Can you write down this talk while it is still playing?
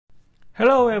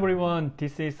Hello everyone,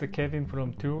 this is Kevin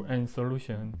from Clear and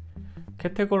Solution.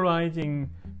 Categorizing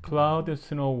cloud,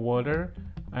 snow, water,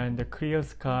 and clear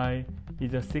sky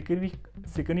is a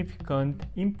significant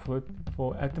input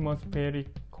for atmospheric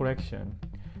correction,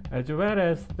 as well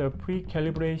as the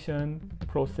precalibration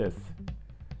process.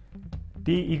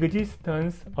 The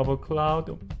existence of a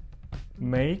cloud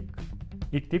makes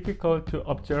it difficult to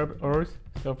observe Earth's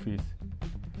surface.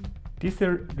 This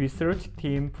research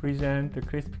team presents the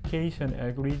classification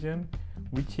algorithm,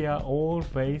 which are all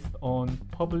based on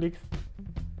publicly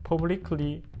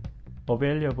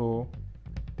available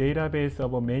database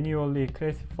of manually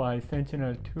classified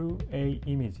Sentinel-2A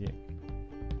images.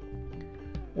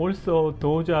 Also,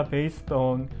 those are based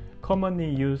on commonly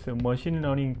used machine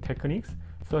learning techniques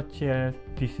such as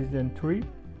decision tree,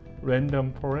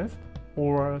 random forest,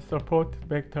 or support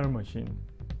vector machine.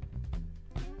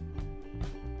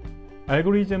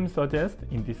 Algorithm suggests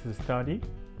in this study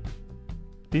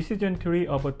decision tree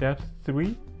of depth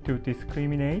 3 to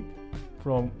discriminate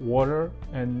from water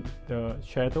and the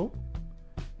shadow,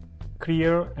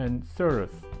 clear and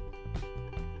cirrus,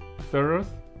 cirrus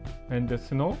and the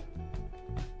snow,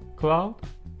 cloud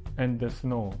and the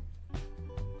snow.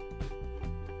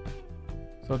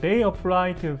 So they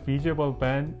apply to visible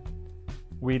band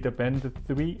with band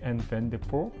 3 and band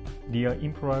 4, near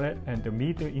infrared and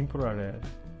mid infrared,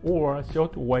 or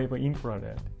shortwave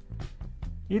infrared.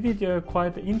 It is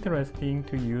quite interesting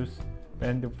to use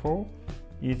band 4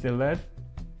 is let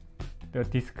the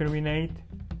discriminate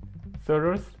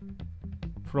cirrus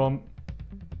from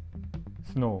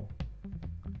snow.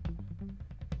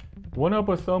 One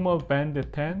of some of band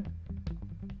 10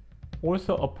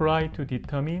 also apply to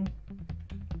determine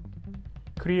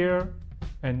clear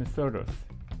and cirrus.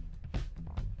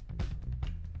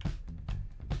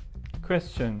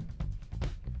 Question: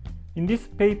 in this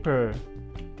paper,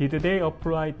 did they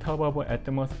apply top of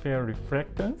atmosphere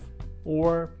reflectance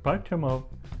or bottom of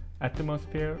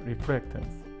atmosphere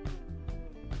reflectance?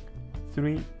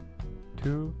 3,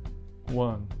 2,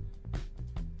 1.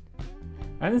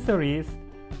 Answer is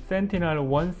Sentinel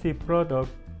 1C product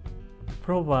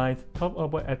provides top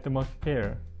of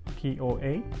atmosphere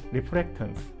TOA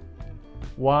reflectance,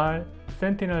 while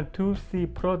Sentinel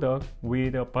 2C product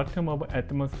with a bottom of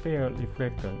atmosphere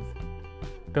reflectance.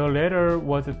 The latter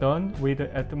was done with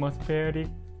atmospheric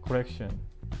correction.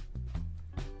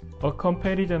 A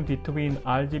comparison between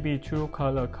RGB true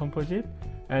color composite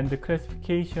and the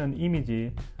classification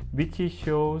image, which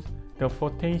shows the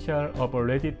potential of a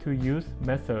ready-to-use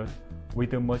method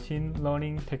with machine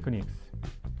learning techniques.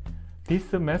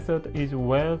 This method is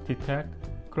well detect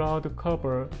cloud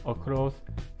cover across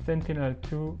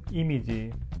Sentinel-2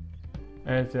 image,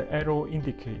 as the arrow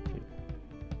indicated.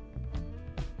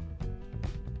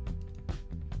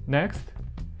 Next,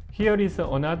 here is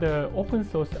another open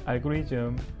source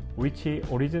algorithm which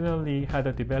originally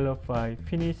had developed by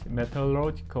Finnish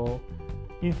Meteorological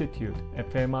Institute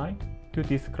 (FMI) to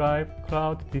describe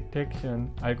cloud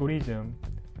detection algorithm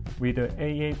with the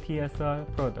AATSR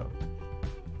product.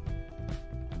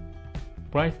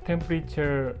 Bright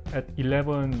temperature at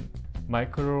 11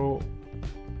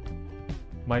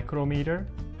 micrometer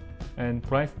and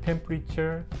bright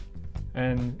temperature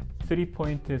and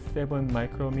 3.7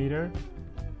 micrometer,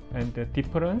 and the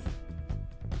difference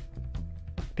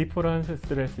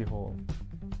threshold.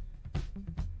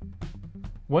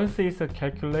 Once it's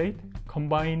calculated,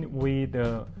 combined with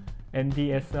the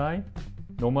NDSI,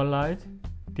 normalized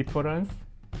difference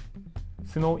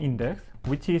snow index,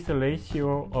 which is a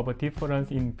ratio of a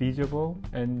difference in visible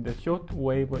and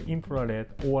shortwave infrared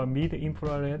or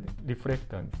mid-infrared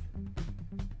reflectance.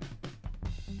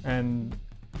 And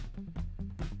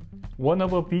one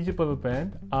of a visible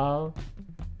band are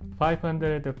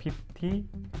 550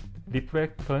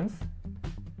 reflectance,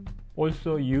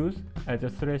 also used as a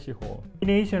threshold.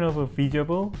 Combination of a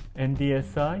visible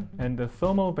NDSI and the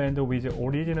thermal band which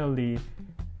originally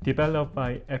developed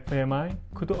by FMI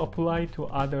could apply to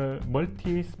other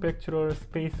multispectral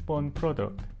spaceborne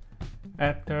products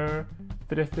after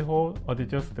threshold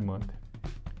adjustment.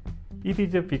 It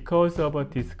is because of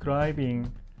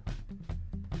describing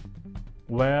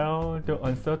well the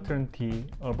uncertainty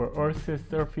of Earth's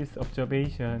surface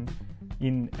observation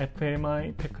in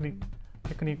FMI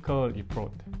technical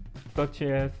report, such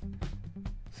as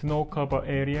snow cover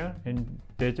area and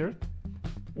desert,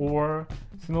 or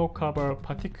snow cover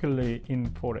particularly in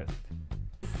forest.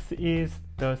 This is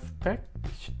the spec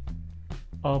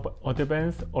of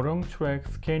advanced along-track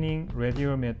scanning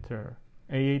radiometer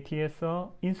AATSR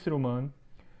instrument,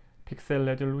 pixel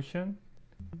resolution,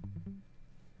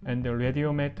 and the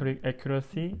radiometric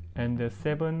accuracy, and the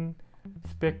 7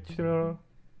 spectral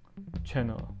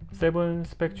channel, 7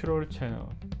 spectral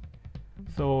channel.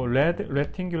 So red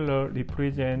rectangular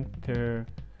represent the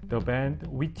band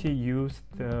which used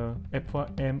the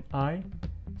FMI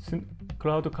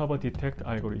cloud cover detect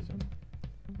algorithm.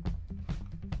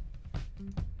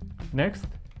 Next,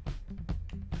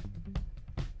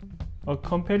 a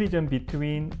comparison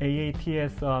between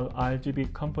AATSR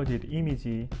RGB composite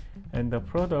image and the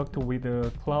product with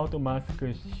a cloud mask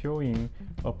showing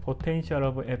a potential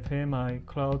of FMI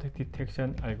cloud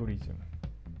detection algorithm.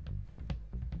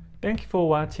 Thank you for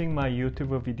watching my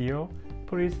YouTube video.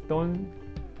 Please don't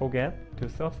forget to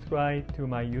subscribe to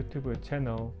my YouTube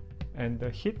channel and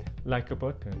hit like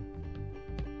button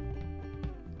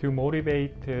to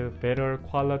motivate better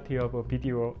quality of a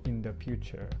video in the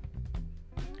future.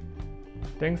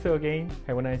 Thanks again.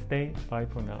 Have a nice day. Bye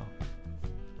for now.